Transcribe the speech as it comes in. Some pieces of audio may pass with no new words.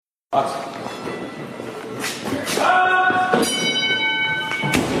Awesome.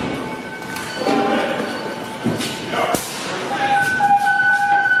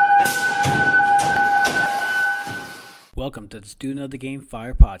 Welcome to the Student of the Game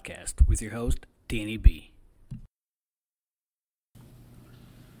Fire podcast with your host, Danny B.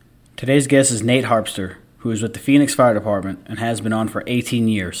 Today's guest is Nate Harpster, who is with the Phoenix Fire Department and has been on for 18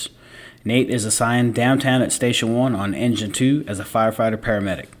 years. Nate is assigned downtown at Station 1 on Engine 2 as a firefighter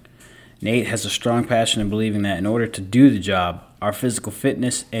paramedic. Nate has a strong passion in believing that in order to do the job, our physical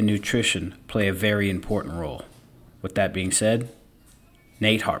fitness and nutrition play a very important role. With that being said,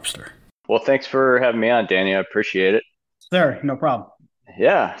 Nate Harpster. Well, thanks for having me on, Danny. I appreciate it. Sir, no problem.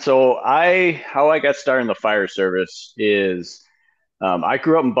 Yeah. So how I got started in the fire service is I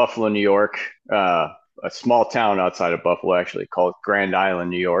grew up in Buffalo, New York, a small town outside of Buffalo, actually called Grand Island,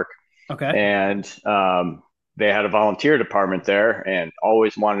 New York. Okay. And they had a volunteer department there and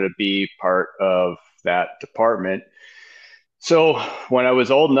always wanted to be part of that department. So when I was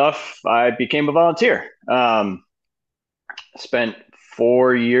old enough, I became a volunteer. Spent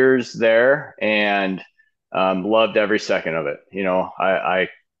 4 years there and loved every second of it. You know, I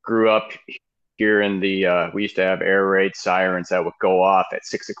grew up here in we used to have air raid sirens that would go off at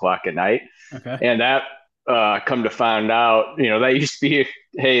 6 o'clock at night. Okay. And that, come to find out, you know, that used to be,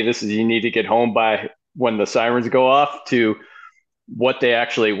 hey, you need to get home by when the sirens go off, to what they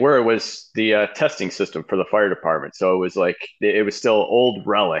actually were was the testing system for the fire department. So it was like, it was still old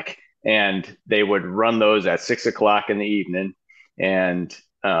relic, and they would run those at 6 o'clock in the evening. And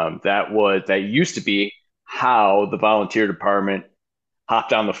that used to be how the volunteer department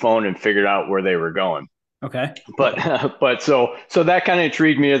hopped on the phone and figured out where they were going. Okay. But so that kind of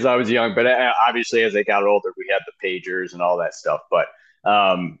intrigued me as I was young. But obviously, as I got older, we had the pagers and all that stuff. But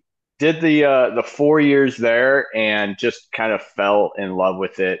did the 4 years there and just kind of fell in love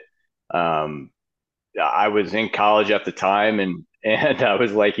with it. I was in college at the time, and I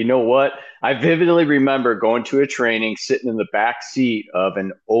was like, you know what? I vividly remember going to a training, sitting in the back seat of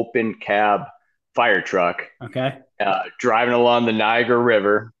an open cab fire truck, Okay. driving along the Niagara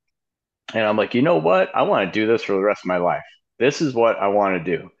River. And I'm like, you know what? I want to do this for the rest of my life. This is what I want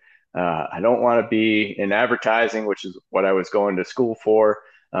to do. I don't want to be in advertising, which is what I was going to school for.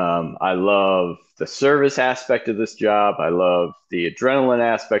 I love the service aspect of this job. I love the adrenaline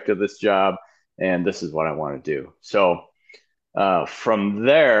aspect of this job. And this is what I want to do. So from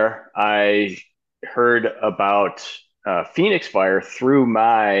there, I heard about Phoenix Fire through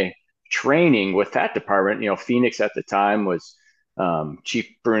my training with that department. You know, Phoenix at the time was Chief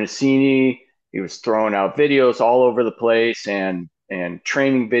Brunacini. He was throwing out videos all over the place and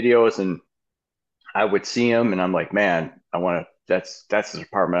training videos, and I would see him, and I'm like, man, that's the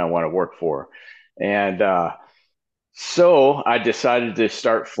department I want to work for. And so I decided to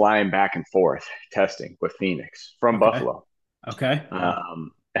start flying back and forth testing with Phoenix from Buffalo. Okay.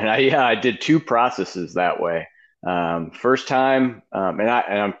 And I did two processes that way. First time, and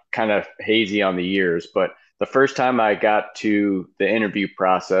I'm kind of hazy on the years, but the first time I got to the interview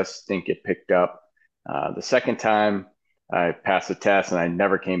process, didn't get picked up. The second time I passed the test, and I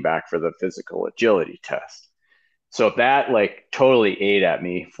never came back for the physical agility test. So that like totally ate at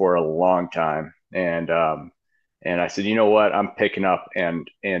me for a long time. And I said, you know what, I'm picking up. And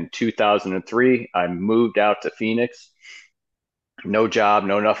in 2003, I moved out to Phoenix. No job,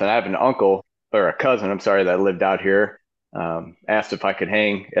 no nothing. I have an uncle or a cousin, I'm sorry, that lived out here. Asked if I could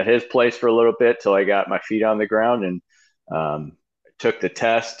hang at his place for a little bit till I got my feet on the ground, and took the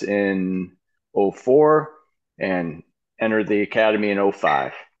test in 04 and entered the academy in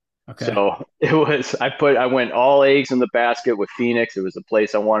 05. Okay. So I went all eggs in the basket with Phoenix. It was the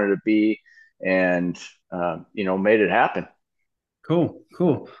place I wanted to be, and made it happen. Cool.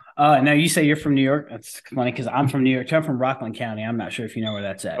 Now you say you're from New York. That's funny because I'm from New York. I'm from Rockland County. I'm not sure if you know where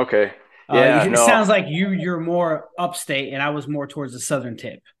that's at. Okay. Yeah. It sounds like you're more upstate, and I was more towards the southern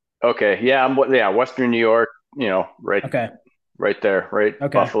tip. Okay. Yeah. Western New York. You know, right. Okay. Right there. Right. Okay.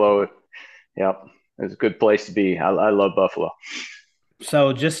 Buffalo. Yep. It's a good place to be. I love Buffalo.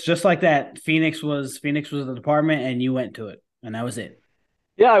 So just like that, Phoenix was the department, and you went to it, and that was it.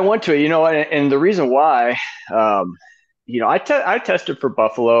 Yeah, I went to it. You know, and the reason why, I tested for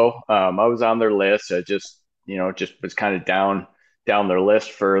Buffalo. I was on their list. I just was kind of down their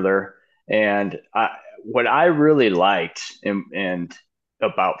list further. And what I really liked and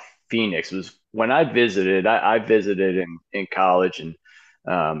about Phoenix was when I visited. I visited in college, and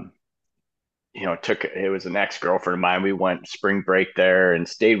it was an ex-girlfriend of mine. We went spring break there and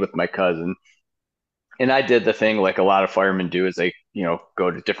stayed with my cousin. And I did the thing like a lot of firemen do, is they, go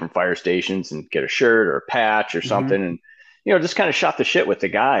to different fire stations and get a shirt or a patch or something. just kind of shot the shit with the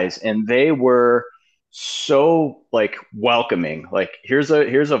guys, and they were so like welcoming. Like here's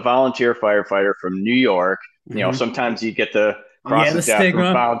a volunteer firefighter from New York. Hmm. Sometimes you get the Yeah, cross the of death from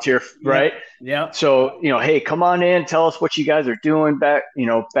stigma. volunteer, right? Yep. Yep. So, hey, come on in, tell us what you guys are doing back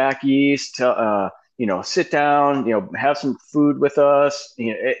east. Sit down, have some food with us.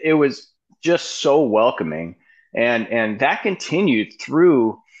 It was just so welcoming, and that continued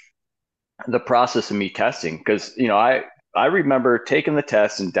through the process of me testing because I remember taking the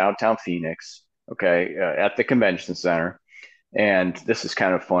test in downtown Phoenix, okay, at the convention center, and this is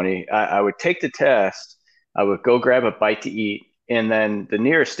kind of funny. I would take the test, I would go grab a bite to eat, and then the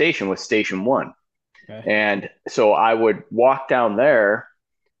nearest station was Station One, Okay. and so I would walk down there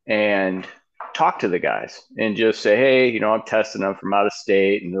and talk to the guys and just say, hey, I'm testing them from out of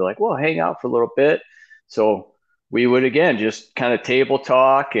state. And they're like, well, hang out for a little bit. So we would again just kind of table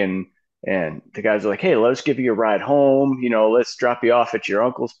talk and the guys are like, hey, let us give you a ride home. Let's drop you off at your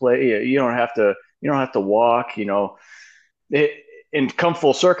uncle's place. You don't have to walk, it, and come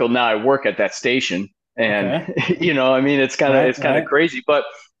full circle. Now I work at that station and Okay. I mean, it's kind of Right. it's kind of Right. crazy, but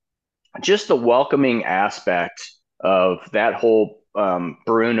just the welcoming aspect of that whole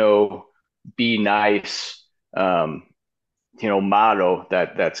Bruno be nice motto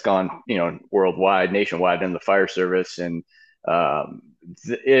that's gone worldwide, nationwide in the fire service, and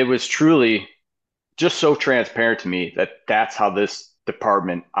it was truly just so transparent to me that that's how this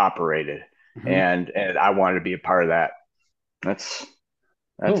department operated, Hmm. and I wanted to be a part of that. That's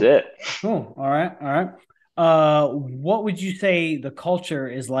that's Cool. it. Cool. All right. All right. What would you say the culture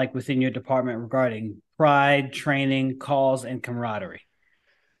is like within your department regarding pride, training, calls, and camaraderie?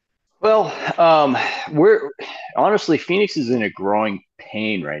 Well, we're honestly Phoenix is in a growing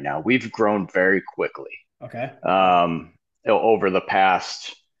pain right now. We've grown very quickly Okay. um, over the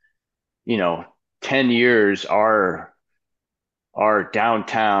past, you know, 10 years. Our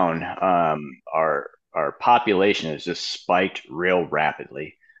downtown, our population has just spiked real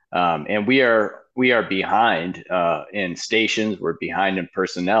rapidly, and we are behind in stations. We're behind in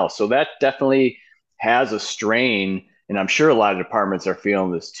personnel, so that definitely has a strain, and I'm sure a lot of departments are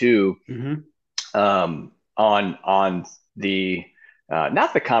feeling this too Hmm. on the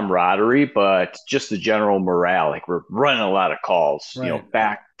not the camaraderie, but just the general morale. Like we're running a lot of calls, Right.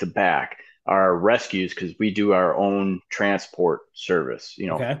 back to back. Our rescues, because we do our own transport service.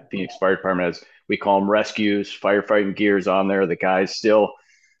 Okay. Phoenix Fire Department has, we call them rescues, firefighting gears on there. The guys still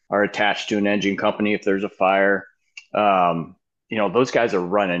are attached to an engine company if there's a fire. Um, those guys are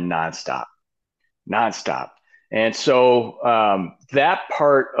running nonstop, nonstop. And so that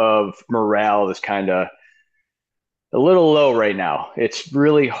part of morale is kind of a little low right now. It's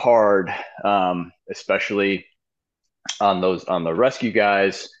really hard, especially on the rescue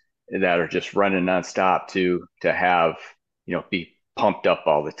guys that are just running nonstop to have be pumped up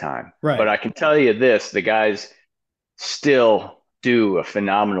all the time. But Right. I can tell you this: the guys still do a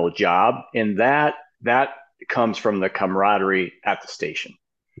phenomenal job, and that comes from the camaraderie at the station.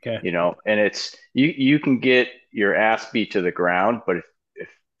 Okay. And it's you can get your ass beat to the ground, but if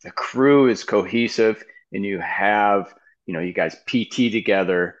the crew is cohesive and you have, you guys PT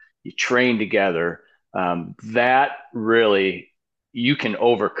together, you train together, that really you can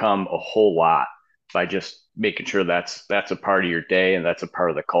overcome a whole lot by just making sure that's a part of your day and that's a part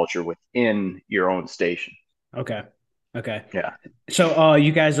of the culture within your own station. Okay. Okay. Yeah. So,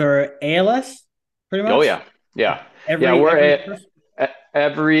 you guys are ALS, pretty Oh much yeah. Yeah. Yeah. every We're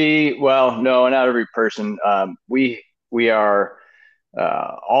every person. well, no, not every person. We are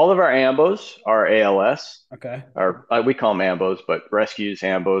all of our ambos are ALS, Okay. or we call them ambos, but rescues,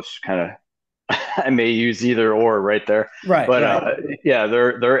 ambos, kind of. I may use either or right there, Right. but Right. yeah,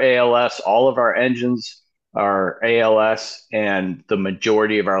 they're ALS. All of our engines are ALS, and the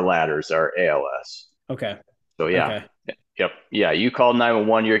majority of our ladders are ALS. Okay. So yeah, Okay. yep, yeah. You call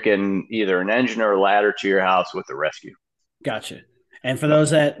 911, you're getting either an engine or a ladder to your house with a rescue. Gotcha. And for Yep. those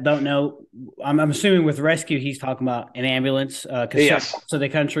that don't know, I'm assuming with rescue, he's talking about an ambulance. Because Yes. so the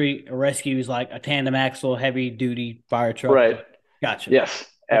country a rescue is like a tandem axle, heavy duty fire truck. Right. Gotcha. Yes.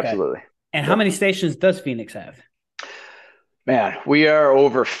 Okay. Absolutely. And how Yep. many stations does Phoenix have? Man, we are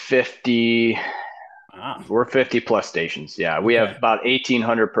over 50. Ah. We're 50 plus stations. Yeah, we have Okay. about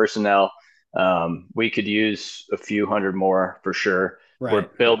 1,800 personnel. We could use a few hundred more for sure. We're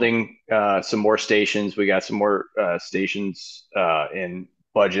Right. building some more stations. We got some more stations in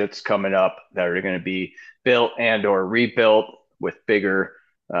budgets coming up that are going to be built and or rebuilt with bigger,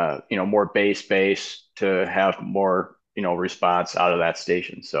 more base to have more, response out of that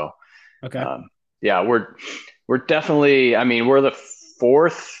station. So Okay. um, yeah, we're definitely. I mean, we're the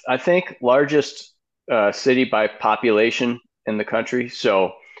fourth, I think, largest city by population in the country.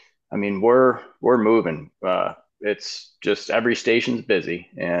 So, I mean, we're moving. It's just every station's busy,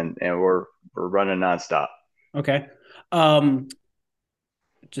 and we're running nonstop. Okay. Um,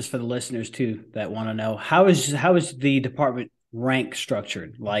 just for the listeners too that want to know, how is the department rank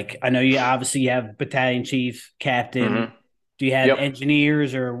structured? Like, I know you obviously have battalion chief, captain. Hmm. Do you have Yep.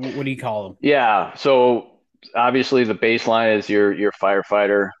 engineers, or what do you call them? Yeah. So obviously the baseline is your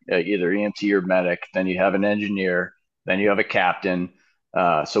firefighter, either EMT or medic. Then you have an engineer. Then you have a captain.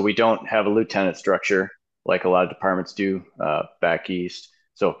 So we don't have a lieutenant structure like a lot of departments do back east.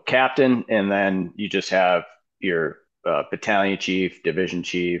 So captain, and then you just have your battalion chief, division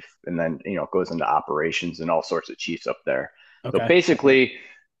chief, and then it goes into operations and all sorts of chiefs up there. So Okay. basically,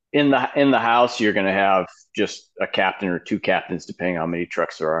 in the house, you're going to have just a captain or two captains, depending on how many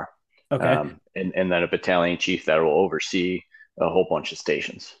trucks there are, Okay. and then a battalion chief that will oversee a whole bunch of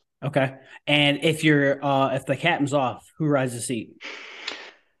stations. Okay. And if the captain's off, who rides the seat?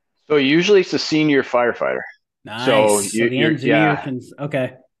 So usually it's a senior firefighter. So Nice. So the you're engineer yeah. can.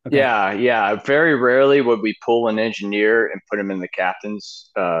 Okay. Okay. Yeah, yeah. Very rarely would we pull an engineer and put him in the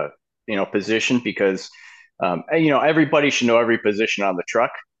captain's, position because, everybody should know every position on the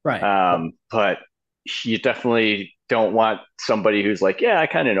truck. Right. But you definitely don't want somebody who's like, yeah, I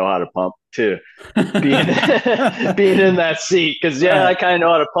kind of know how to pump to being being in that seat because yeah, I Right. kind of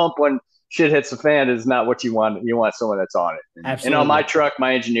know how to pump when shit hits the fan is not what you want. You want someone that's on it. And on my Absolutely. truck,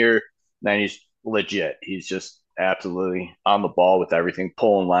 my engineer, man, he's legit. He's just absolutely on the ball with everything,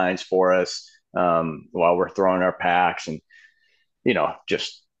 pulling lines for us while we're throwing our packs, and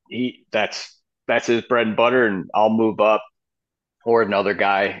just he that's his bread and butter. And I'll move up or another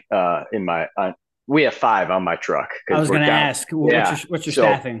guy in my. We have five on my truck I because was we're going to down. ask, Yeah, what's your so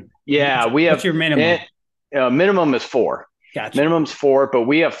staffing? yeah, we What's have your it. minimum? Minimum is four. Gotcha. Minimum's four, but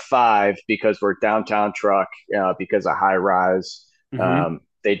we have five because we're downtown truck. Because of high rise, Hmm.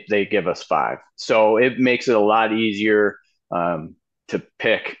 they give us five, so it makes it a lot easier to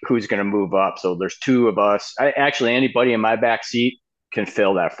pick who's going to move up. So there's two of us. Actually, anybody in my back seat can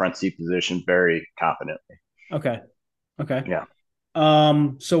fill that front seat position very confidently. Okay. Okay. Yeah.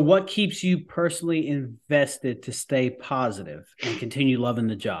 So what keeps you personally invested to stay positive and continue loving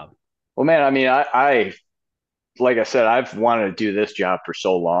the job? Well, man, I mean, I like I said, I've wanted to do this job for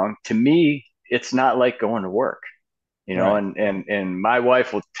so long. To me, it's not like going to work. Right. And my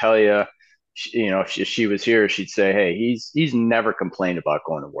wife will tell you, if she was here, she'd say, hey, he's never complained about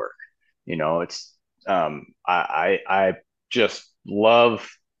going to work. It's I just love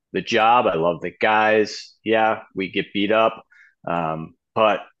the job. I love the guys. Yeah, we get beat up,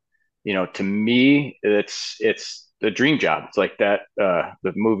 but to me, it's the dream job. It's like that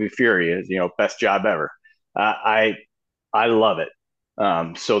the movie Fury is, best job ever. I love it.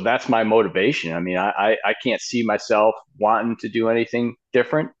 So that's my motivation. I mean, I can't see myself wanting to do anything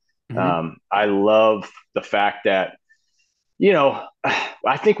different. Hmm. I love the fact that,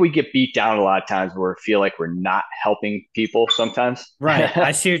 I think we get beat down a lot of times where we feel like we're not helping people sometimes. Right.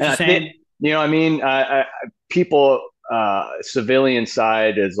 I see what And you're I think, saying. what I mean? People, civilian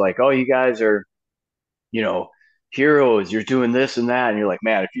side is like, oh, you guys are, you know, heroes, you're doing this and that. And you're like,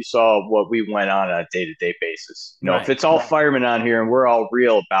 man, if you saw what we went on a day to day basis, if Right. it's all firemen on here and we're all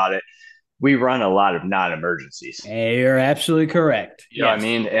real about it, we run a lot of non emergencies. You're absolutely correct. You know what I Yes.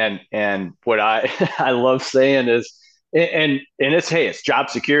 mean? And what I I love saying is, and it's, hey, it's job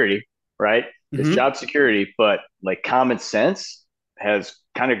security, right? It's Hmm. job security, but like common sense has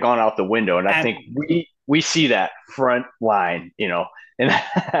kind of gone out the window, and I think we see that front line, And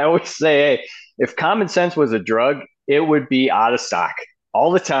I always say, hey, if common sense was a drug, it would be out of stock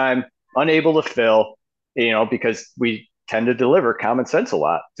all the time, unable to fill, because we tend to deliver common sense a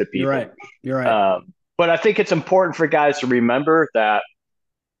lot to You're people. right. You're right. But I think it's important for guys to remember that,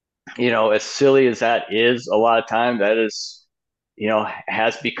 as silly as that is, a lot of time that is,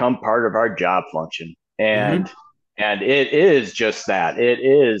 has become part of our job function. And Hmm. it is just that. It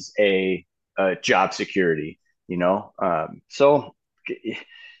is a job security. So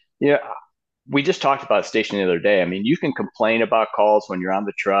yeah, we just talked about station the other day. I mean, you can complain about calls when you're on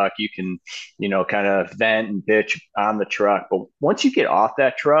the truck. You can, kind of vent and bitch on the truck. But once you get off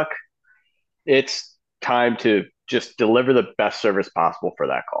that truck, it's time to just deliver the best service possible for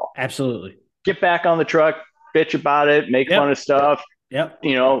that call. Absolutely. Get back on the truck, bitch about it, make fun of Yep. stuff, Yep.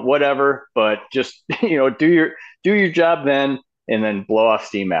 whatever. But just do your job then, and then blow off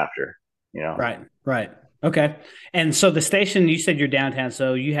steam after. You know. Right. Right. Okay. And so the station, you said you're downtown,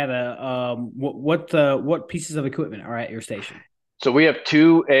 so you have a what pieces of equipment are at your station? So we have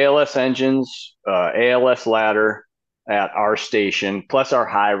two ALS engines, ALS ladder, at our station, plus our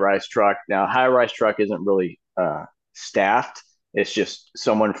high rise truck. Now, high rise truck isn't really staffed. It's just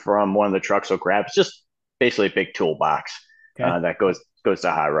someone from one of the trucks will grab. It's just basically a big toolbox Okay. that goes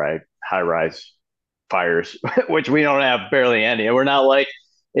to high rise fires, which we don't have barely any. We're not like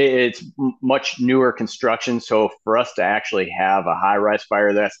it's much newer construction. So for us to actually have a high rise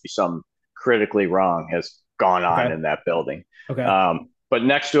fire, there has to be something critically wrong has gone on Okay. in that building. Okay. But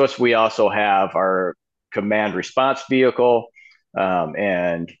next to us, we also have our command response vehicle,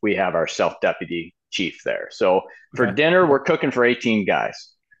 and we have our self deputy chief there. So for Okay. dinner, we're cooking for 18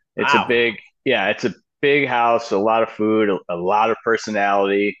 guys. It's a Wow. big, yeah, it's a big house, a lot of food, a lot of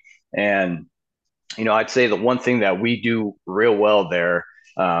personality. And, I'd say the one thing that we do real well there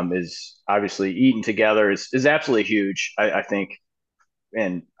is obviously eating together is absolutely huge. I think,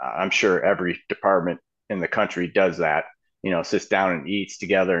 and I'm sure every department in the country does that, sits down and eats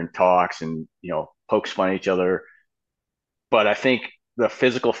together and talks and, pokes fun at each other. But I think the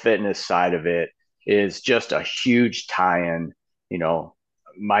physical fitness side of it is just a huge tie-in. You know,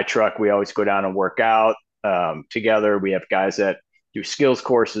 my truck, we always go down and work out together. We have guys that do skills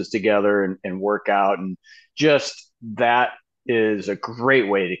courses together and work out, and just that is a great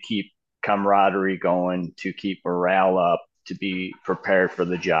way to keep camaraderie going, to keep morale up, to be prepared for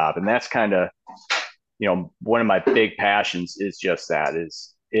the job. And that's kind of, one of my big passions is just that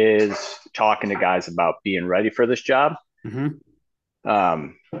is talking to guys about being ready for this job, Mm-hmm.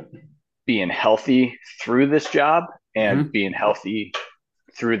 um, being healthy through this job, and Mm-hmm. being healthy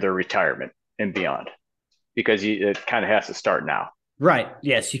through their retirement and beyond, because it kind of has to start now. Right.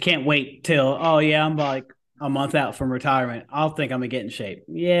 Yes. You can't wait till, oh yeah, I'm like a month out from retirement. I'll think I'm gonna get in shape.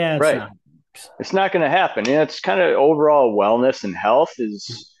 Yeah, it's Right. not. It's not going to happen. And it's kind of overall wellness and health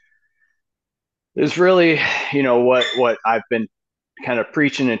is really, what I've been kind of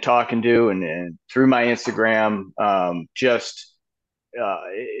preaching and talking to, and through my Instagram, just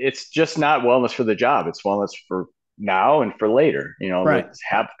it's just not wellness for the job. It's wellness for now and for later. Right. Let's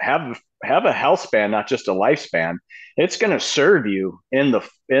have a health span, not just a lifespan. It's going to serve you in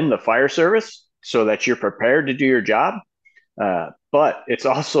the fire service so that you're prepared to do your job. But it's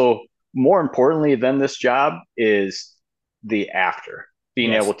also more importantly than this job is the after,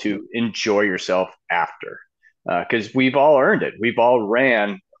 being able Yes. to enjoy yourself after. Because we've all earned it. We've all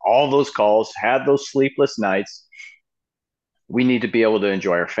ran all those calls, had those sleepless nights. We need to be able to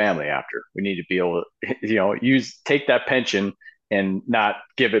enjoy our family after. We need to be able to, take that pension and not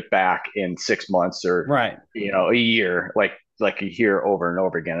give it back in 6 months or, Right. a year, like you hear over and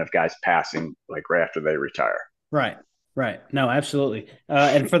over again of guys passing like right after they retire. Right. Right. No, absolutely.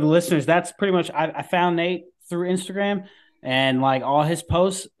 And for the listeners, that's pretty much I found Nate through Instagram and like all his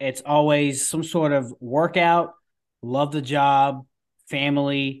posts, it's always some sort of workout, love the job,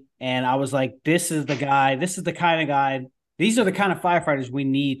 family. And I was like, this is the guy, this is the kind of guy, these are the kind of firefighters we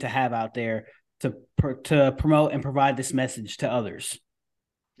need to have out there to promote and provide this message to others.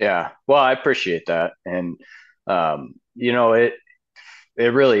 Yeah. Well, I appreciate that. And, it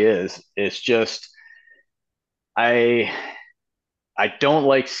really is. It's just, I, I don't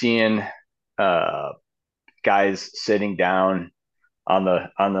like seeing, uh, guys sitting down on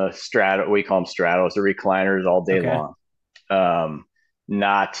the straddle. We call them straddles, the recliners all day Okay. long.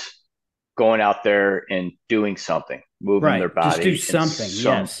 Not going out there and doing something, moving their Right. Just do body something.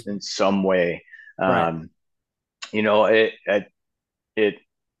 Yes. in some way. Right. Um, it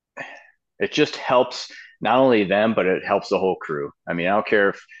it just helps not only them, but it helps the whole crew. I mean, I don't care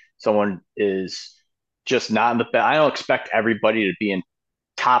if someone is just not in the best. I don't expect everybody to be in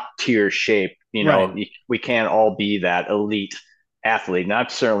top tier shape. Right. We can't all be that elite athlete. And I'm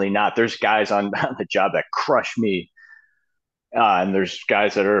certainly not. There's guys on, on the job that crush me, and there's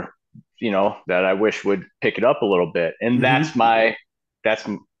guys that are, that I wish would pick it up a little bit. And Mm-hmm. that's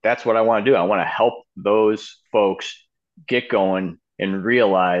that's what I want to do. I want to help those folks get going and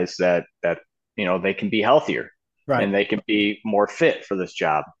realize that they can be healthier, Right. and they can be more fit for this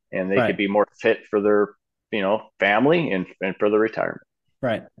job, and they Right. could be more fit for their family and for the retirement.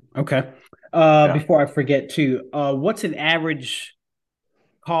 Right. Okay. Yeah. Before I forget too, what's an average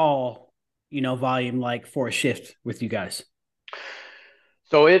call, volume like for a shift with you guys?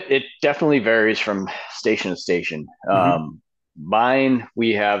 So it definitely varies from station to station. Mm-hmm. Mine,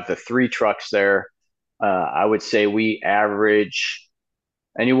 we have the three trucks there. I would say we average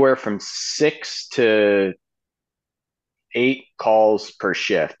anywhere from 6 to 8 calls per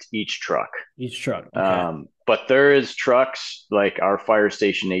shift each truck. Each truck. Okay. But there is trucks like our Fire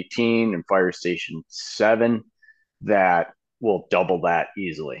Station 18 and Fire Station 7 that will double that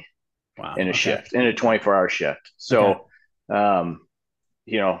easily Wow. in a Okay. shift, in a 24-hour shift. Okay. So, um,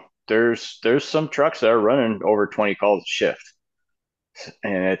 there's some trucks that are running over 20 calls a shift,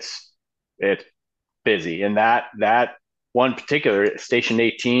 and it's busy. And that one particular station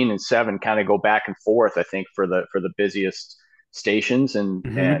 18 and 7 kind of go back and forth, I think, for the busiest stations,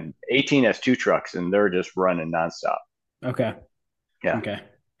 Mm-hmm. and 18 has two trucks and they're just running nonstop. Okay. Yeah. Okay.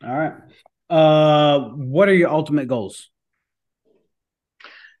 All right. What are your ultimate goals?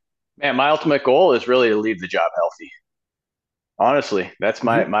 Man, my ultimate goal is really to leave the job healthy. Honestly, that's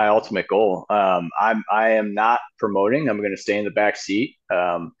my Mm-hmm. my ultimate goal. I am not promoting. I'm going to stay in the back seat.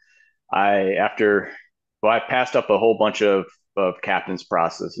 I after well, I passed up a whole bunch of captain's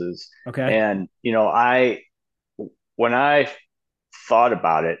processes, Okay. and I when I thought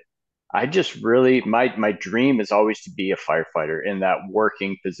about it, I just really my dream is always to be a firefighter in that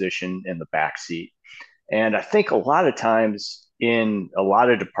working position in the back seat. And I think a lot of times in a lot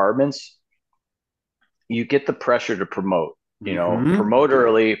of departments, you get the pressure to promote, Mm-hmm. promote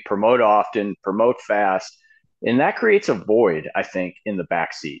early, promote often, promote fast. And that creates a void, I think, in the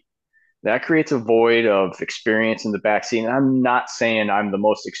back seat. That creates a void of experience in the back seat. And I'm not saying I'm the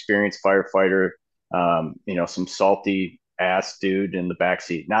most experienced firefighter, some salty ass dude in the back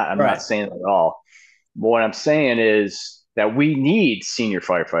seat. I'm not Right. saying that at all. But what I'm saying is that we need senior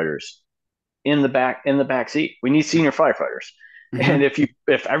firefighters in the back seat. We need senior firefighters. And Mm-hmm.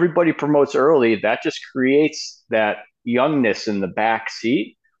 if everybody promotes early, that just creates that youngness in the back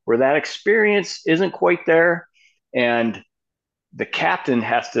seat where that experience isn't quite there. And the captain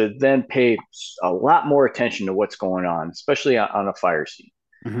has to then pay a lot more attention to what's going on, especially on a fire scene.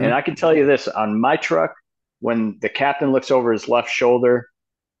 And I Mm-hmm. can tell you this, on my truck, when the captain looks over his left shoulder,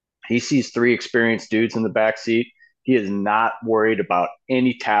 he sees three experienced dudes in the back seat. He is not worried about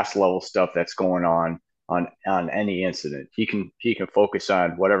any task level stuff that's going on any incident. He can focus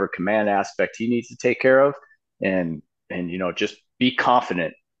on whatever command aspect he needs to take care of, and just be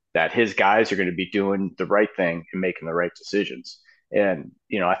confident that his guys are going to be doing the right thing and making the right decisions. And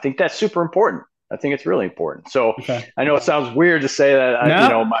I think that's super important. I think it's really important. So Okay. I know it sounds weird to say that.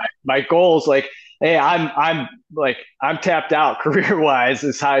 No. My goal is like, hey, I'm tapped out career wise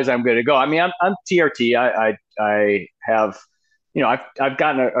as high as I'm going to go. I mean, I'm TRT. I have, I've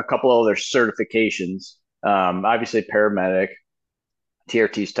gotten a couple of other certifications. Obviously paramedic,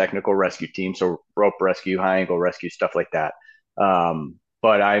 TRT's technical rescue team, so rope rescue, high angle rescue, stuff like that.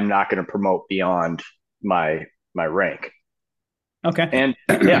 But I'm not going to promote beyond my rank. Okay. And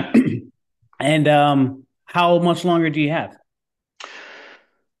yeah, And how much longer do you have?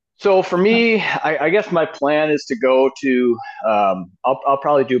 so for me, I guess my plan is to go to. I'll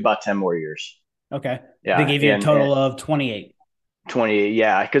probably do about 10 more years. Okay. They Yeah, gave you a and total of 28. 28,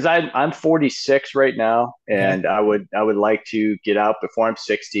 yeah, because I'm 46 right now, Okay. and I would like to get out before I'm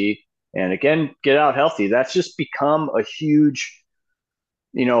 60, and again get out healthy. That's just become a huge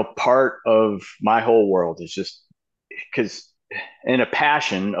part of my whole world. It's just because and a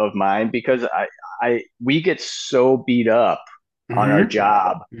passion of mine because we get so beat up on our Mm-hmm.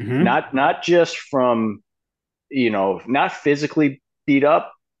 job, Mm-hmm. not just from not physically beat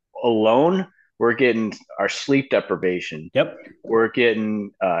up alone. We're getting our sleep deprivation. Yep. We're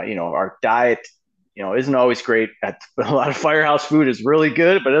getting, our diet, isn't always great. A lot of firehouse food is really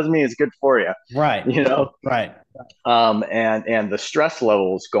good, but it doesn't mean it's good for you, Right. you know? Right. And the stress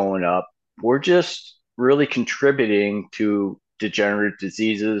levels going up. We're just really contributing to degenerative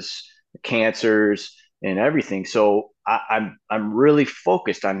diseases, cancers, and everything. So I'm really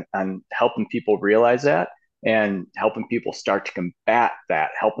focused on helping people realize that and helping people start to combat that,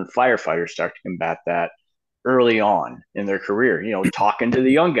 helping firefighters start to combat that early on in their career, talking to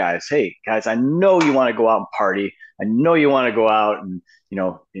the young guys. Hey, guys, I know you want to go out and party. I know you want to go out and,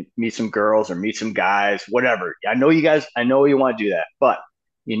 meet some girls or meet some guys, whatever. I know you want to do that, but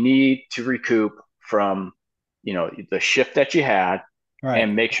you need to recoup from, the shift that you had Right.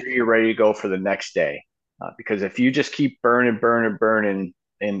 and make sure you're ready to go for the next day. Because if you just keep burning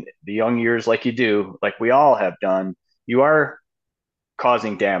in the young years like you do, like we all have done, you are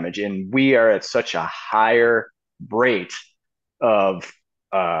causing damage. And we are at such a higher rate of,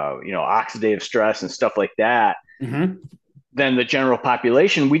 oxidative stress and stuff like that Mm-hmm. than the general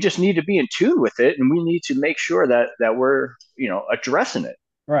population. We just need to be in tune with it, and we need to make sure that we're, addressing it.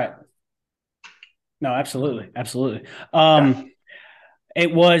 Right. No, absolutely. Absolutely. Yeah.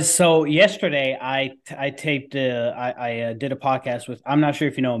 It was so yesterday. I taped. I did a podcast with. I'm not sure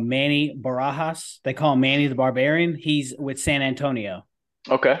if you know Manny Barajas. They call him Manny the Barbarian. He's with San Antonio.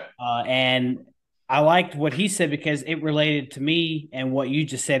 Okay. And I liked what he said because it related to me and what you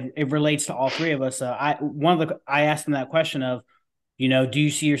just said. It relates to all three of us. I asked him that question of, do you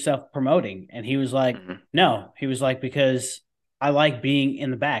see yourself promoting? And he was like, Mm-hmm. no. He was like, because I like being in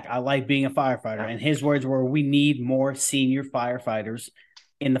the back. I like being a firefighter. Yeah. And his words were, we need more senior firefighters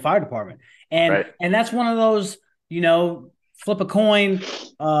in the fire department. And Right. that's one of those, flip a coin.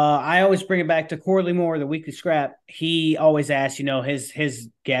 I always bring it back to Corley Moore, the weekly scrap. He always asks, his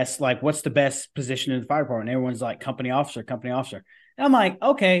guests, like, what's the best position in the fire department? And everyone's like, company officer, company officer. And I'm like,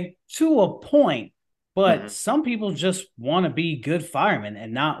 okay, to a point. But Hmm. some people just want to be good firemen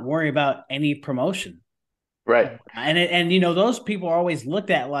and not worry about any promotion. Right. And those people are always looked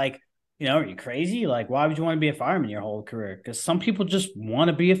at like, are you crazy? Like, why would you want to be a fireman your whole career? Because some people just want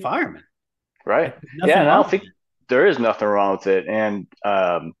to be a fireman. Right. Like, there's Yeah, nothing and I wrong don't with think there is nothing wrong with it. And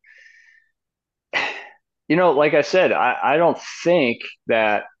like I said, I don't think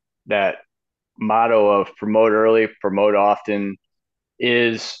that motto of promote early, promote often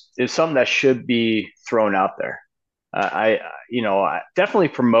is something that should be thrown out there. I definitely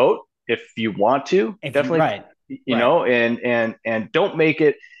promote if you want to, it. If you definitely, right, right, and don't make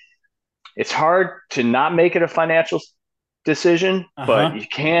it. It's hard to not make it a financial decision, uh but huh, you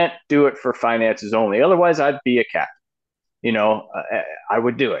can't do it for finances only. Otherwise, I'd be a captain. I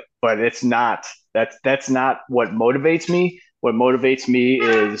would do it, but it's not. That's not what motivates me. What motivates me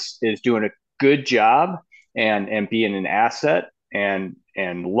is doing a good job and being an asset and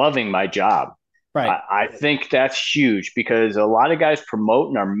loving my job. right. I think that's huge because a lot of guys promote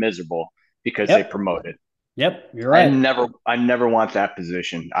and are miserable because they Yep, promoted. yep. You're I right. never I never want that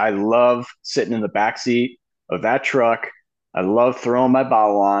position. I love sitting in the back seat of that truck. I love throwing my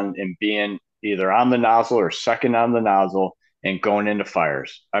bottle on and being either on the nozzle or second on the nozzle and going into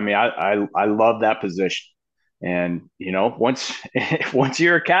fires. I mean, I love that position. And once once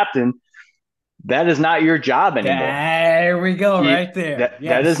you're a captain, that is not your job anymore. There we go, You, right there.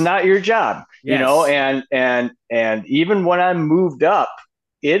 that is Yes, not your job, yes. and even when I moved up,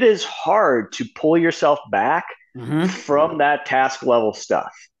 it is hard to pull yourself back Mm-hmm. from that task level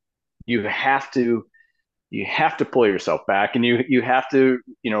stuff. You have to pull yourself back, and you have to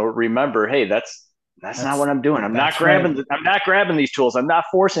remember, hey, that's not That's what I'm doing. that's right. I'm not grabbing these tools. I'm not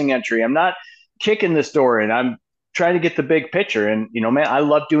forcing entry. I'm not kicking this door in. I'm trying to get the big picture. And man, I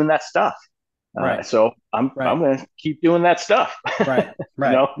love doing that stuff. Right, So I'm right. going to keep doing that stuff. Right, you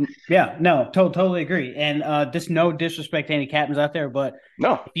right. know, Yeah, no, totally agree. And just no disrespect to any captains out there, but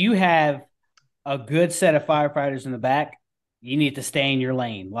no, if you have a good set of firefighters in the back, you need to stay in your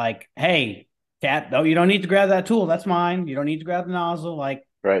lane. Like, hey, Cap, no, you don't need to grab that tool. That's mine. You don't need to grab the nozzle. Like,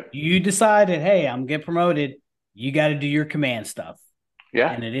 right? you decided, hey, I'm getting promoted. You got to do your command stuff,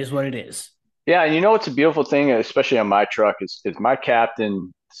 Yeah, and it is what it is. yeah. And it's a beautiful thing, especially on my truck, is my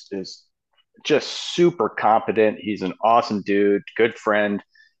captain is just super competent. He's an awesome dude, good friend,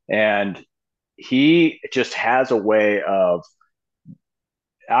 and he just has a way of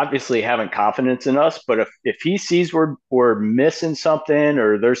obviously having confidence in us. But if he sees we're missing something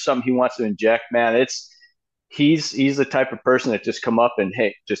or there's something he wants to inject, man, he's the type of person that just come up and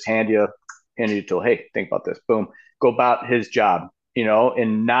hey, just hand you a tool. Hey, think about this. Boom, go about his job.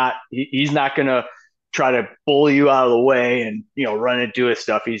 And not he's not gonna try to bully you out of the way and run and do his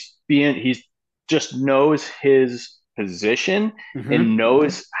stuff. He's just knows his position and Mm-hmm.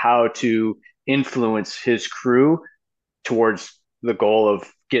 knows how to influence his crew towards the goal of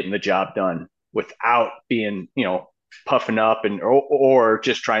getting the job done without being, puffing up or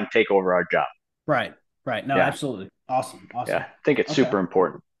just trying to take over our job. Right, right. No, Yeah. absolutely. Awesome, Yeah. awesome. I think it's Okay. super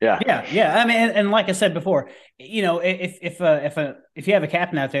important. Yeah. Yeah, yeah. I mean, and like I said before, if you have a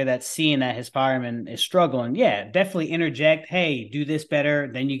captain out there that's seeing that his fireman is struggling, yeah, definitely interject. Hey, do this better.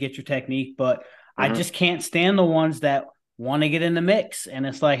 Then you get your technique. But I Hmm. just can't stand the ones that want to get in the mix, and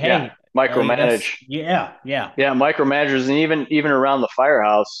it's like, Yeah. hey, that's Micromanage. yeah, yeah, Yeah. Micromanagers. And even around the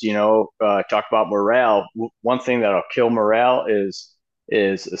firehouse, talk about morale. One thing that'll kill morale is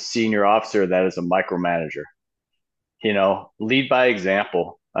a senior officer that is a micromanager. Lead by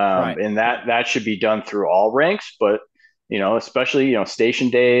example. right. And that should be done through all ranks, but especially station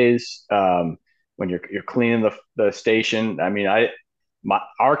days, when you're cleaning the station. I mean,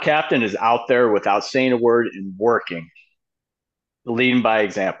 our captain is out there without saying a word and working, leading by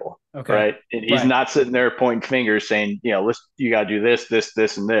example, Okay, right? And he's right, not sitting there pointing fingers saying, let's you got to do this,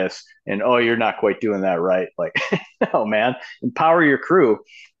 and this, and oh, you're not quite doing that right. Like, no, man, empower your crew,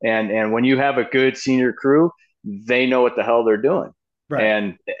 and when you have a good senior crew, they know what the hell they're doing, right.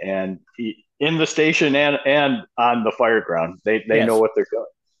 and in the station and on the fire ground, they know Yes, what they're doing,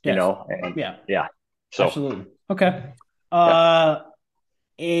 yes, and yeah, yeah, so absolutely. Okay. yeah.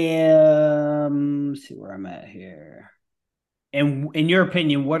 Let's see where I'm at here. And in your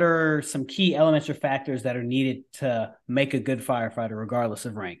opinion, what are some key elements or factors that are needed to make a good firefighter, regardless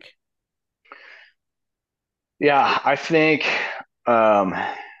of rank? Yeah, I think um,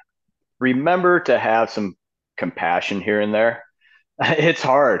 remember to have some compassion here and there. It's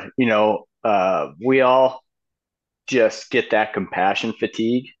hard, we all just get that compassion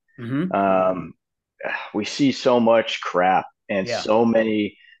fatigue. Mm-hmm. Um, we see so much crap and Yeah. so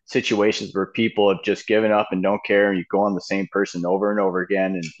many situations where people have just given up and don't care, and you go on the same person over and over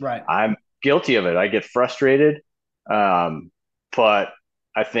again. And Right. I'm guilty of it. I get frustrated, um, but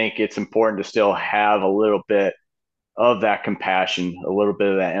I think it's important to still have a little bit of that compassion, a little bit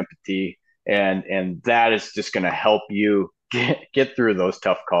of that empathy, and that is just going to help you get through those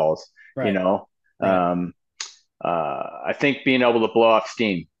tough calls. You Right. know, Right. um, I think being able to blow off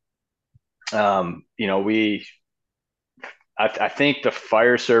steam. We I think the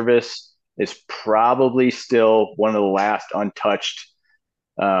fire service is probably still one of the last untouched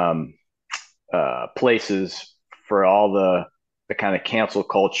um, places for all the kind of cancel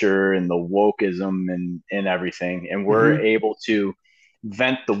culture and the wokeism and everything. And we're Mm-hmm. able to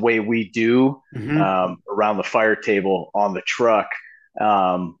vent the way we do Mm-hmm. around the fire table on the truck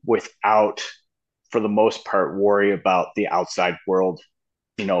without, for the most part, worry about the outside world,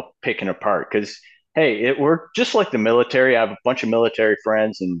 picking apart. Because hey, we're just like the military. I have a bunch of military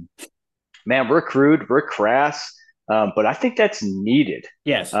friends, and man, we're crude, we're crass, but I think that's needed.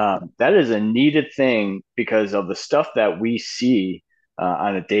 Yes. That is a needed thing because of the stuff that we see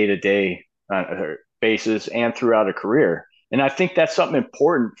on a day to day basis and throughout a career. And I think that's something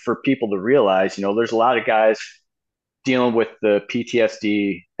important for people to realize. There's a lot of guys dealing with the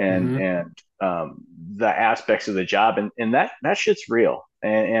PTSD Mm-hmm. the aspects of the job, and that shit's real.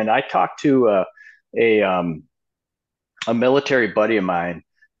 And I talked to a a military buddy of mine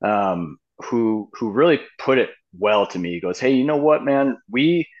who really put it well to me. He goes, "Hey, you know what, man?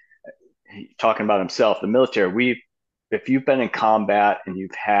 Talking about himself, the military. We If you've been in combat and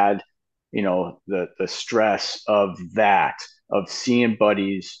you've had, the stress of that, of seeing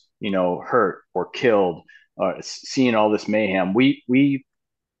buddies, hurt or killed, seeing all this mayhem. We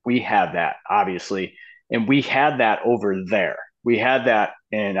have that obviously, and we had that over there. We had that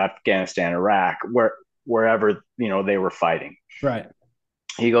in Afghanistan, Iraq, wherever they were fighting." Right.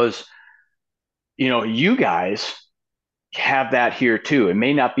 He goes, you guys have that here too. It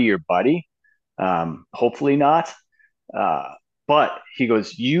may not be your buddy, hopefully not, uh, but he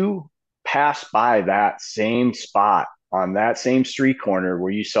goes, you pass by that same spot on that same street corner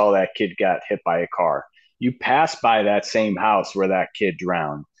where you saw that kid got hit by a car. You pass by that same house where that kid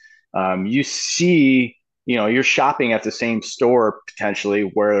drowned. You see, you're shopping at the same store potentially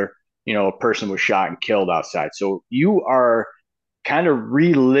where, a person was shot and killed outside. So you are kind of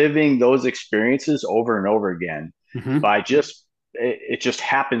reliving those experiences over and over again Mm-hmm. by it just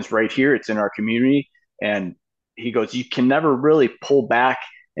happens right here. It's in our community. And he goes, you can never really pull back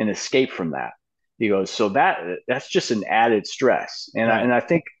and escape from that. He goes, so that's just an added stress.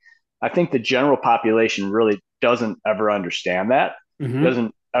 Right. I think the general population really doesn't ever understand that, Mm-hmm.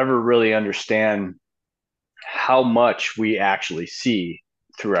 doesn't ever really understand how much we actually see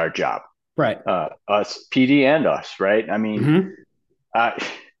through our job, Right. us PD and us, right? I mean, Mm-hmm. I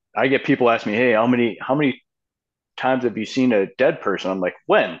I get people ask me, hey, how many times have you seen a dead person? I'm like,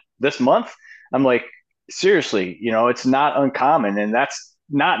 when? This month? I'm like, seriously, it's not uncommon, and that's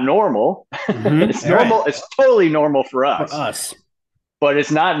not normal. Mm-hmm. It's All right. normal. It's totally normal for For us, us. but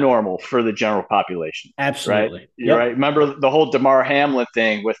it's not normal for the general population, right? Absolutely. You're right. Yep. Remember the whole Damar Hamlin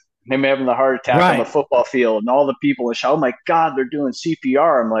thing with him having the heart attack on the Right. football field and all the people and shout, oh my God, they're doing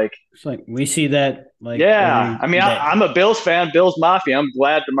CPR. I'm like, It's like we see that like yeah. every I mean, day. I'm a Bills fan, Bills Mafia. I'm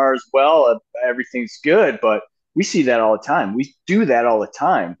glad Damar's well. Everything's good, but we see that all the time. We do that all the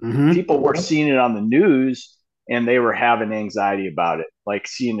time. Mm-hmm. People were seeing it on the news and they were having anxiety about it, like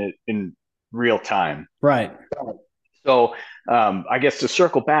seeing it in real time. Right. So, I guess to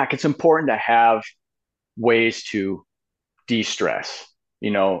circle back, it's important to have ways to de stress,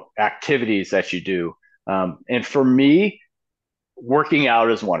 activities that you do. And for me, working out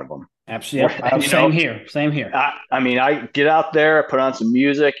is one of them. Absolutely. Yep. You Same know, here. Same here. I mean, I get out there, I put on some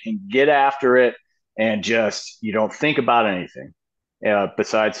music and get after it, and just you don't think about anything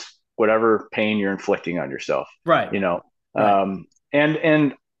besides whatever pain you're inflicting on yourself. Right. You know, Right.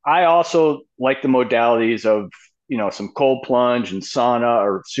 and I also like the modalities of some cold plunge and sauna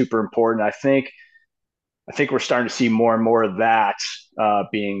are super important. I think we're starting to see more and more of that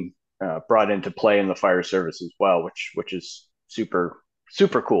being brought into play in the fire service as well, which is super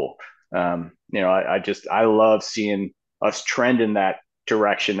super cool. I love seeing us trend in that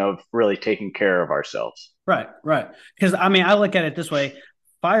direction of really taking care of ourselves. Right. Right. Because I mean, I look at it this way.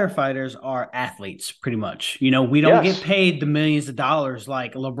 Firefighters are athletes pretty much. We don't get Yes. paid the millions of dollars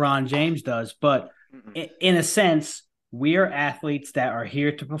like LeBron James does, but in a sense, we are athletes that are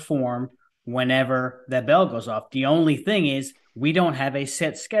here to perform whenever that bell goes off. The only thing is we don't have a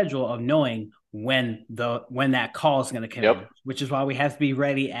set schedule of knowing when that call is going to come Yep. in, which is why we have to be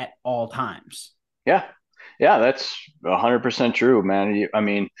ready at all times. Yeah. Yeah, that's 100% true, man. I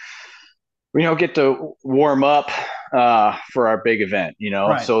mean, we don't get to warm up for our big event,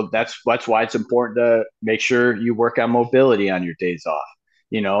 Right. so that's why it's important to make sure you work on mobility on your days off.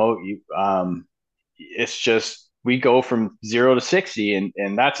 It's just we go from 0 to 60,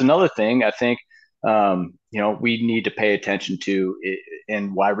 and that's another thing I think we need to pay attention to,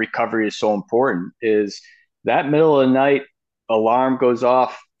 and why recovery is so important is that middle of the night alarm goes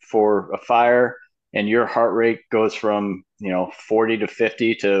off for a fire, and your heart rate goes from 40 to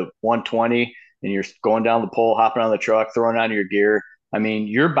 50 to 120, and you're going down the pole, hopping on the truck, throwing on your gear. I mean,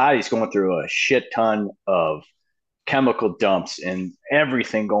 your body's going through a shit ton of chemical dumps and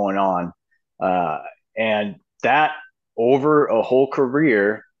everything going on. And that over a whole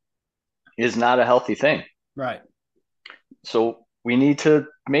career is not a healthy thing. Right. So we need to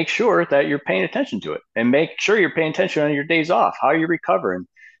make sure that you're paying attention to it, and make sure you're paying attention on your days off. How are you recovering?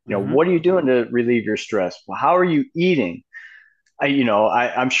 Mm-hmm. What are you doing to relieve your stress? Well, how are you eating?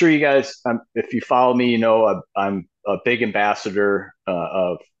 I'm sure you guys, if you follow me, I'm a big ambassador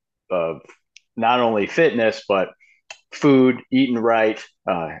of not only fitness, but food, eating right,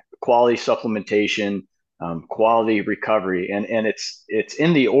 quality supplementation, quality recovery, and it's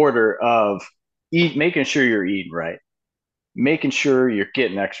in the order of making sure you're eating right, making sure you're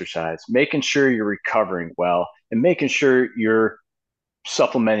getting exercise, making sure you're recovering well, and making sure you're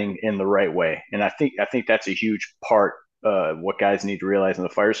supplementing in the right way. And I think that's a huge part. What guys need to realize in the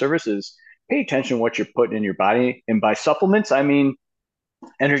fire service is pay attention to what you're putting in your body. And by supplements, I mean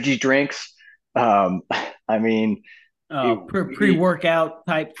energy drinks. Um, I mean Pre-workout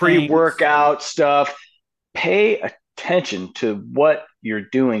type things. pre-workout stuff. Pay attention to what you're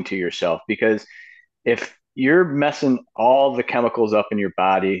doing to yourself, because if you're messing all the chemicals up in your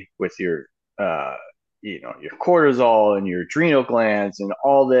body with uh, your cortisol and your adrenal glands and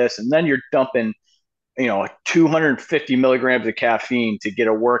all this, and then you're dumping 250 milligrams of caffeine to get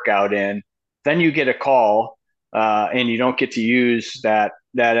a workout in, then you get a call, and you don't get to use that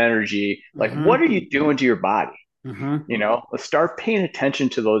energy. Like, what Mm-hmm. are you doing to your body? Mm-hmm. Let's start paying attention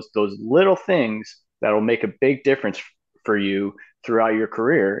to those little things that'll make a big difference for you throughout your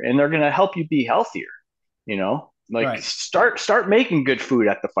career, and they're going to help you be healthier. Like, Right. start making good food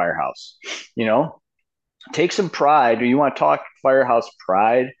at the firehouse. you know Take some pride. You want to talk firehouse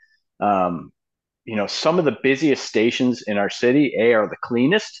pride? um, some of the busiest stations in our city are the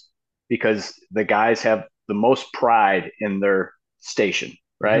cleanest, because the guys have the most pride in their station,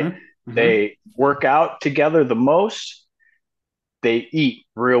 right? Mm-hmm. Mm-hmm. They work out together the most. They eat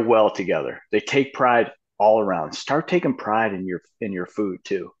real well together. They take pride all around. Start taking pride in your food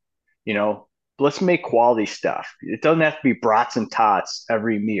too. You know, let's make quality stuff. It doesn't have to be brats and tots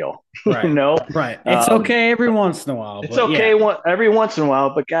every meal. you Right. know, Right. It's um, okay every once in a while, it's but yeah. okay every once in a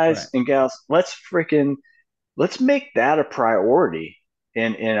while, but guys Right. and gals, let's make that a priority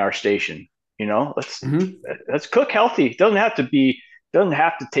in our station. Mm-hmm. Let's cook healthy. It doesn't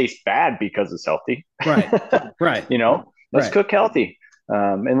have to taste bad because it's healthy. Right. Right. Let's Right. cook healthy,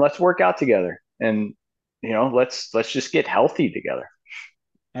 and let's work out together, and let's just get healthy together.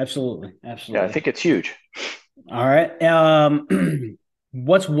 Absolutely. Yeah, I Absolutely. think it's huge. All right.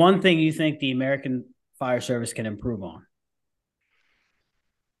 What's one thing you think the American Fire Service can improve on?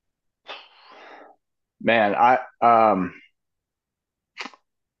 Man, I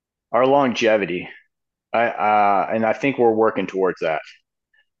our longevity. And I think we're working towards that.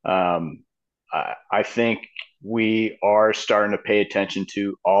 Um, I think we are starting to pay attention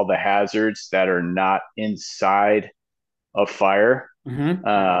to all the hazards that are not inside of fire, Mm-hmm.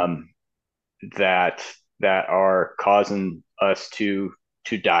 um, that that are causing us to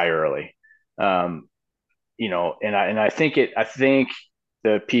die early. Um, and I think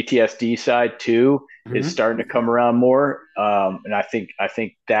the PTSD side too is Mm-hmm. starting to come around more. And I think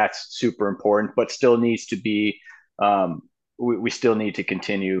that's super important, but still needs to be. We still need to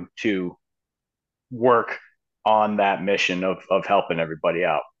continue to work on that mission of helping everybody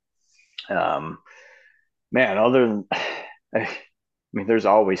out. Um, Man, other than I mean, there's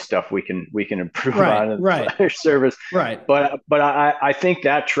always stuff we can improve Right. on in the Right. fire service, Right. but I think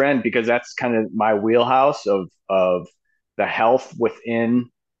that trend, because that's kind of my wheelhouse of the health within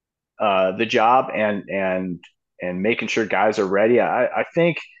the job, and making sure guys are ready. I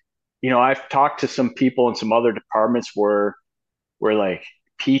think I've talked to some people in some other departments where like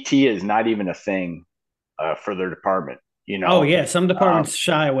PT is not even a thing for their department. Oh yeah. Some Um, departments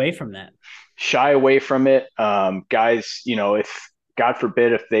shy away from that. shy away from it. Guys, if God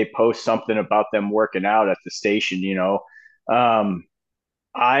forbid if they post something about them working out at the station, um,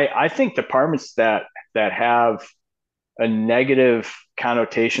 I think departments that have a negative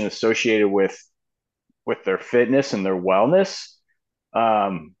connotation associated with their fitness and their wellness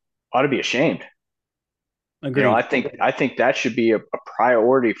ought to be ashamed. I Agreed. think that should be a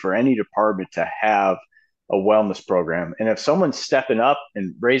priority for any department to have a wellness program. And if someone's stepping up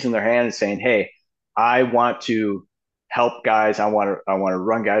and raising their hand and saying, "Hey, I want to help guys. I want to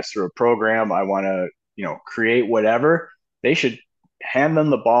run guys through a program. I want to create whatever," they should hand them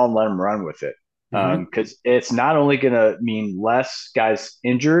the ball and let them run with it. Hmm. Because it's not only going to mean less guys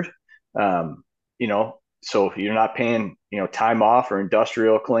injured, um, so you're not paying time off or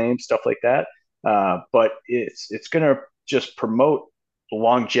industrial claims, stuff like that, but it's going to just promote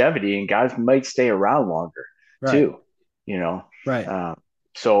longevity, and guys might stay around longer Right. too. You know, Right. uh,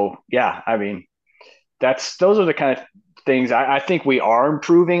 so yeah, I mean, those are the kind of things I think we are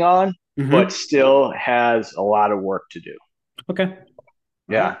improving on, but Hmm. still has a lot of work to do. Okay. All right.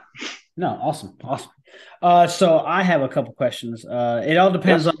 Yeah. No, awesome. Awesome. So I have a couple questions. It all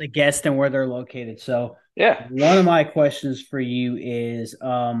depends on Yes. the guest and where they're located. So Yeah. one of my questions for you is,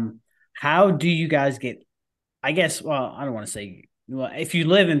 how do you guys get, I guess, well, I don't want to say, well, if you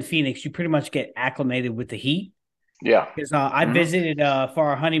live in Phoenix, you pretty much get acclimated with the heat. Yeah. Because I Hmm. visited for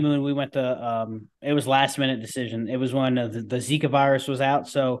our honeymoon, we went to it was last minute decision. It was when the Zika virus was out,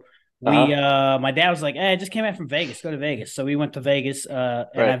 so Uh we huh. my dad was like, "Hey, I just came back from Vegas. Go to Vegas." So we went to Vegas, and I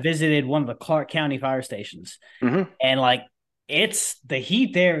Right. visited one of the Clark County fire stations, Hmm. and like it's the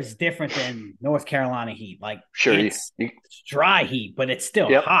heat there is different than North Carolina heat. Like Sure. it's dry heat, but it's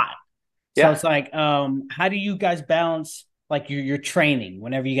still Yep. hot. So Yeah. it's like, how do you guys balance like your training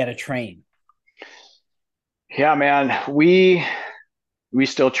whenever you got to train? Yeah, man. We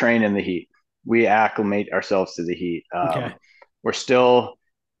still train in the heat. We acclimate ourselves to the heat. Okay. We're still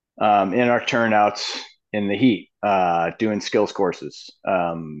in our turnouts in the heat, doing skills courses.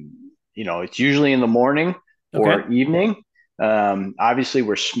 It's usually in the morning Okay. or evening. Obviously,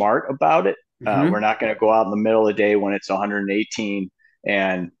 we're smart about it. We're Mm-hmm. not going to go out in the middle of the day when it's 118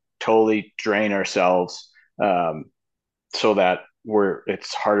 and totally drain ourselves, so that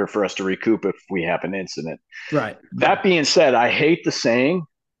it's harder for us to recoup if we have an incident. Right. That being said, I hate the saying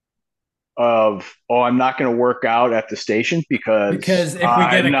of, "Oh, I'm not going to work out at the station because Because if we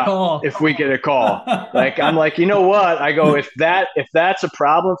get I'm a not." call. If we get a call, like, I'm like, you know what? I go, if that's a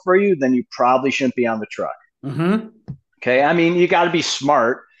problem for you, then you probably shouldn't be on the truck. Hmm. Okay, I mean, you got to be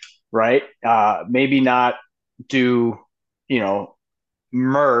smart, right? Maybe not do you know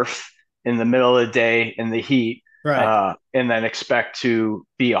Murph in the middle of the day in the heat, Right. and then expect to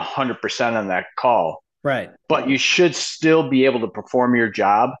be 100% on that call. Right. But you should still be able to perform your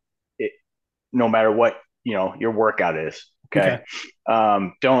job, it, no matter what your workout is. Okay,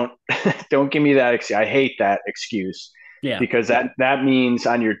 Okay. don't don't give me that excuse. I hate that excuse, Yeah. because that means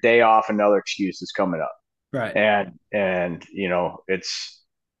on your day off another excuse is coming up, Right. and it's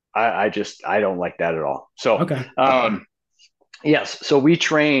I don't like that at all. So Okay. yes, so we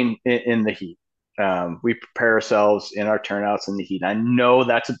train in the heat. We prepare ourselves in our turnouts in the heat. I know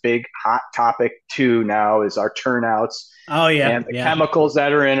that's a big hot topic too now, is our turnouts Oh yeah. and the Yeah. chemicals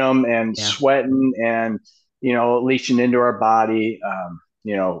that are in them, and Yeah. sweating, and leaching into our body.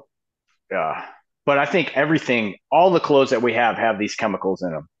 You know, uh, but I think all the clothes that we have these chemicals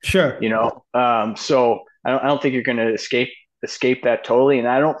in them. Sure. So I don't think you're going to escape that totally.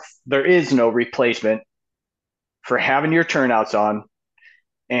 And there is no replacement for having your turnouts on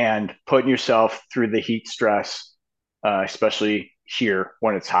and putting yourself through the heat stress, especially here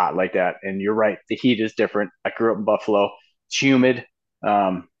when it's hot like that. And you're right, the heat is different. I grew up in Buffalo. It's humid.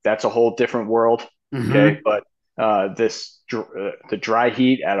 That's a whole different world. Okay, Hmm. but the dry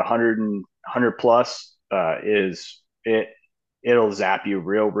heat at 100 and 100 plus is it. It'll zap you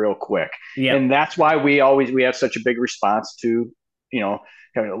real quick, and Yep. that's why we have such a big response to, you know,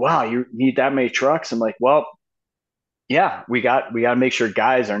 wow, you need that many trucks. I'm like, well, yeah, we got to make sure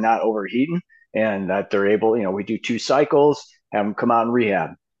guys are not overheating, and that they're able. We do 2 cycles, have them come out and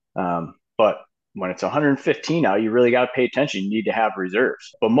rehab. But when it's 115 now, you really got to pay attention. You need to have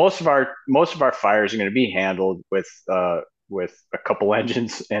reserves. But most of our fires are going to be handled with a couple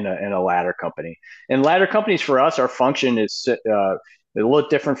engines and a ladder company. And ladder companies for us, our function is a little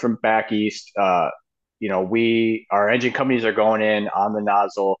different from back east. We our engine companies are going in on the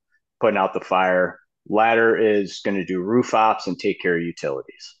nozzle, putting out the fire. Ladder is going to do roof ops and take care of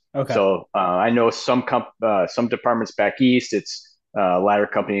utilities. Okay. So I know some departments back east, it's ladder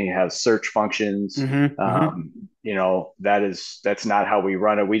company has search functions. Mm-hmm. Mm-hmm. That's not how we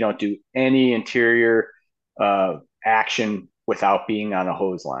run it. We don't do any interior action without being on a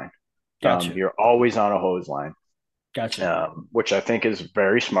hose line. Gotcha. You're always on a hose line, Gotcha. which I think is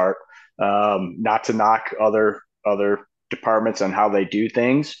very smart. Not to knock other departments on how they do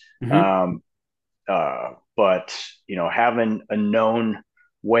things, Mm-hmm. um, but having a known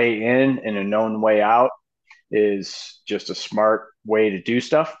way in and a known way out is just a smart way to do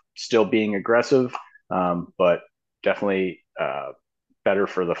stuff. Still being aggressive, but definitely better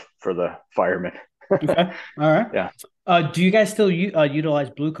for the firemen. Okay. All right. Yeah. Do you guys still utilize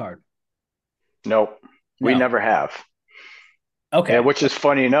Blue Card? Nope. We No. never have. And Okay. which is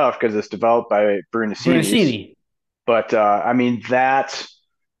funny enough because it's developed by Brunicinis. Brunacini. But I mean that,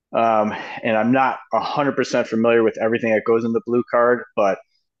 and I'm not 100% familiar with everything that goes in the blue card, but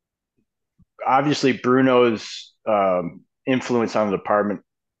obviously Bruno's influence on the department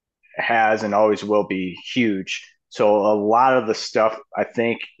has and always will be huge. So a lot of the stuff I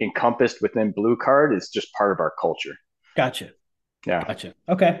think encompassed within blue card is just part of our culture. Gotcha. Yeah. Gotcha.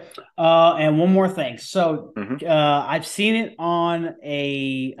 Okay. And one more thing. So Hmm. I've seen it on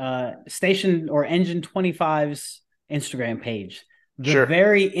a station or Engine 25's Instagram page. The Sure.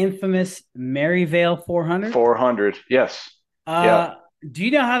 very infamous Maryvale 400. 400. Yes. Yep. Uh, do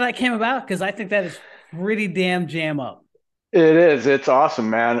you know how that came about? Because I think that is pretty damn jam up. It is. It's awesome,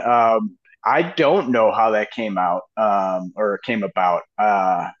 man. I don't know how that came out or came about.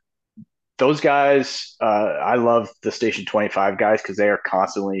 Those guys, I love the Station 25 guys because they are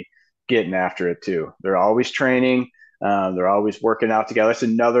constantly getting after it too. They're always training. They're always working out together. It's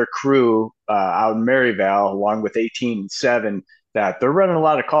another crew out in Maryvale, along with 18 and 7, that they're running a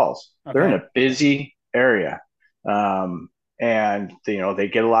lot of calls. They're in Okay. a busy area. Um, and, they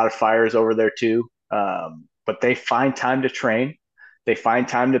get a lot of fires over there too. But they find time to train. They find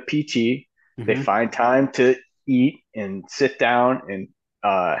time to PT. They Hmm. find time to eat and sit down and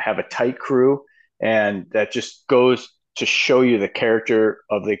have a tight crew, and that just goes to show you the character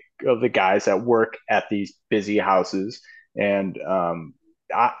of the guys that work at these busy houses. And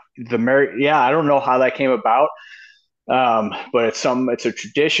I don't know how that came about, but it's a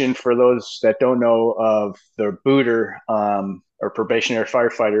tradition for those that don't know of the booter or probationary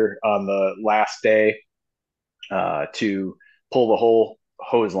firefighter on the last day to pull the whole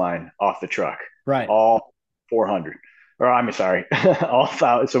hose line off the truck, Right. all 400. Or I'm sorry, all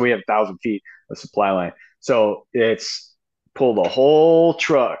 1,000. So we have 1,000 feet of supply line. So it's pull the whole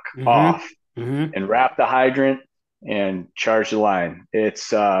truck Hmm. off Hmm. and wrap the hydrant and charge the line. It's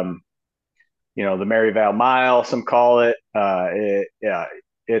the Maryvale Mile, some call it. Yeah,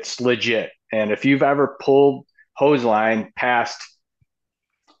 it's legit. And if you've ever pulled hose line past,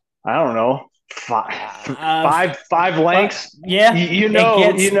 I don't know, Uh, five but lengths, yeah, it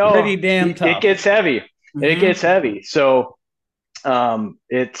gets pretty damn it tough. gets heavy. It Hmm. gets heavy. So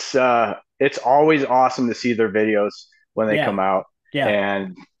it's always awesome to see their videos when they Yeah. come out, Yeah.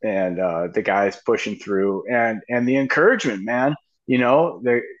 and the guys pushing through, and the encouragement, man.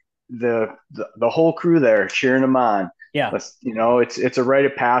 The whole crew there cheering them on. Yeah. It's a rite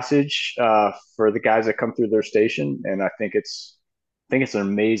of passage for the guys that come through their station, and I think it's an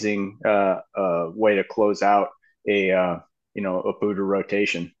amazing way to close out a booter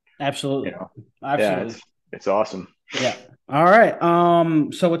rotation. You Absolutely. know, yeah, Absolutely. it's awesome. Yeah. All right.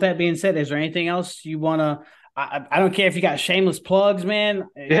 So with that being said, is there anything else you wanna? I don't care if you got shameless plugs, man.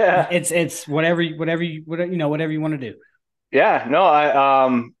 Yeah, It's whatever you want to do. yeah.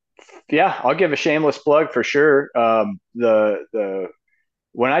 No, yeah, I'll give a shameless plug for sure. The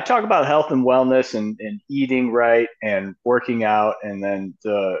when I talk about health and wellness and eating right and working out, and then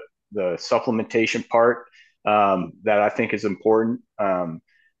the supplementation part that I think is important.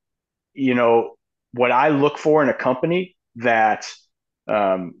 You know, what I look for in a company that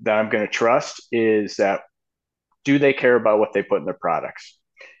I'm going to trust is that, do they care about what they put in their products?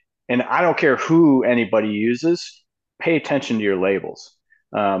 And I don't care who anybody uses, pay attention to your labels.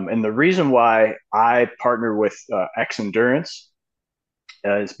 And the reason why I partner with X Endurance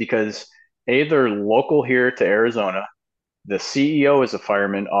is because they're local here to Arizona. The CEO is a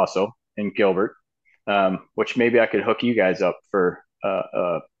fireman also in Gilbert, which maybe I could hook you guys up for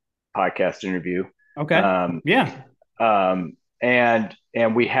a podcast interview. Okay. Um, Yeah.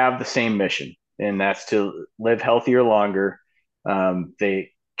 and we have the same mission, and that's to live healthier longer.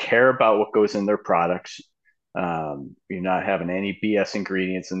 They care about what goes in their products. You're not having any BS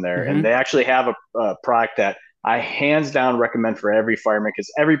ingredients in there, and they Hmm. actually have a product that I hands down recommend for every fireman,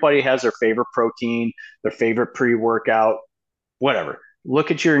 because everybody has their favorite protein, their favorite pre-workout, whatever. Look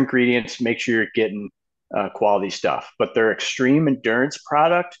at your ingredients, make sure you're getting quality stuff. But their extreme endurance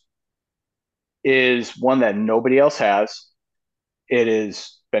product is one that nobody else has. It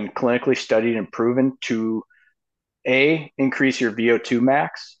has been clinically studied and proven to increase your VO2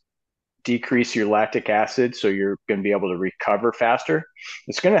 max, decrease your lactic acid, so you're going to be able to recover faster.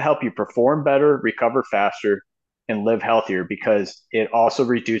 It's going to help you perform better, recover faster, and live healthier because it also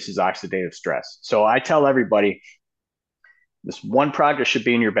reduces oxidative stress. So I tell everybody this one product should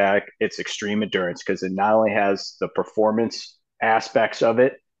be in your bag. It's extreme endurance because it not only has the performance aspects of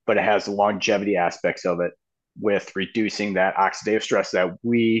it, but it has the longevity aspects of it with reducing that oxidative stress that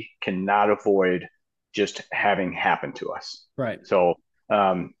we cannot avoid just having happen to us. Right. So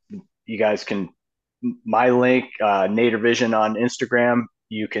you guys can, my link, Nader Vision on Instagram,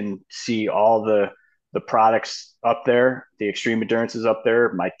 you can see all the products up there. The extreme endurance is up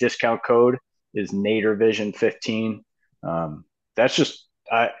there. My discount code is Nader Vision 15. That's just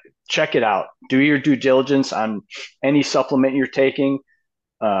check it out. Do your due diligence on any supplement you're taking,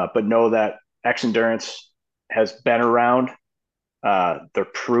 but know that X Endurance has been around. They're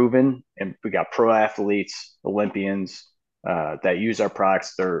proven, and we got pro athletes, Olympians that use our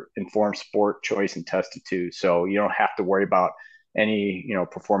products. They're informed sport choice and tested too, so you don't have to worry about any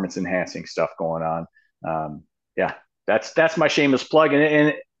performance enhancing stuff going on. Yeah, that's my shameless plug,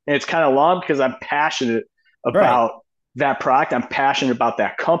 and it's kind of long because I'm passionate about that product. I'm passionate about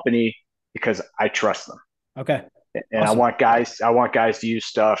that company because I trust them. Okay. And awesome. I want guys to use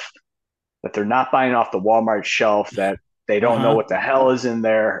stuff that they're not buying off the Walmart shelf, that they don't know what the hell is in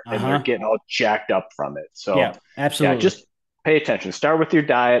there, and they're getting all jacked up from it. So yeah, absolutely. Yeah, just pay attention. Start with your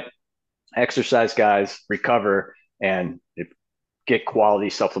diet, exercise, guys, recover, and get quality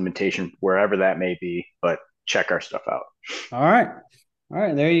supplementation wherever that may be, but check our stuff out. All right,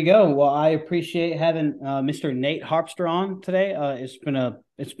 there you go. Well, I appreciate having Mr. Nate Harpster on today. It's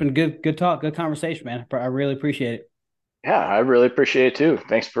been good talk, good conversation, man. I really appreciate it. Yeah, I really appreciate it too.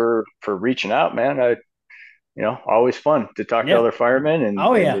 Thanks for reaching out, man. Always fun to talk to other firemen. And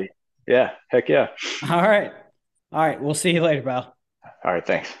yeah, heck yeah. All right. We'll see you later, pal. All right,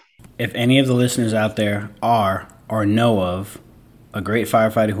 thanks. If any of the listeners out there are or know of a great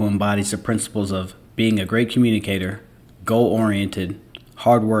firefighter who embodies the principles of being a great communicator, goal-oriented,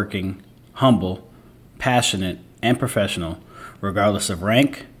 hardworking, humble, passionate, and professional, regardless of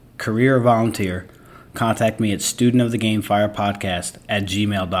rank, career, or volunteer, contact me at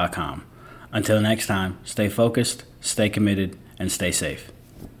studentofthegamefirepodcast@gmail.com. Until next time, stay focused, stay committed, and stay safe.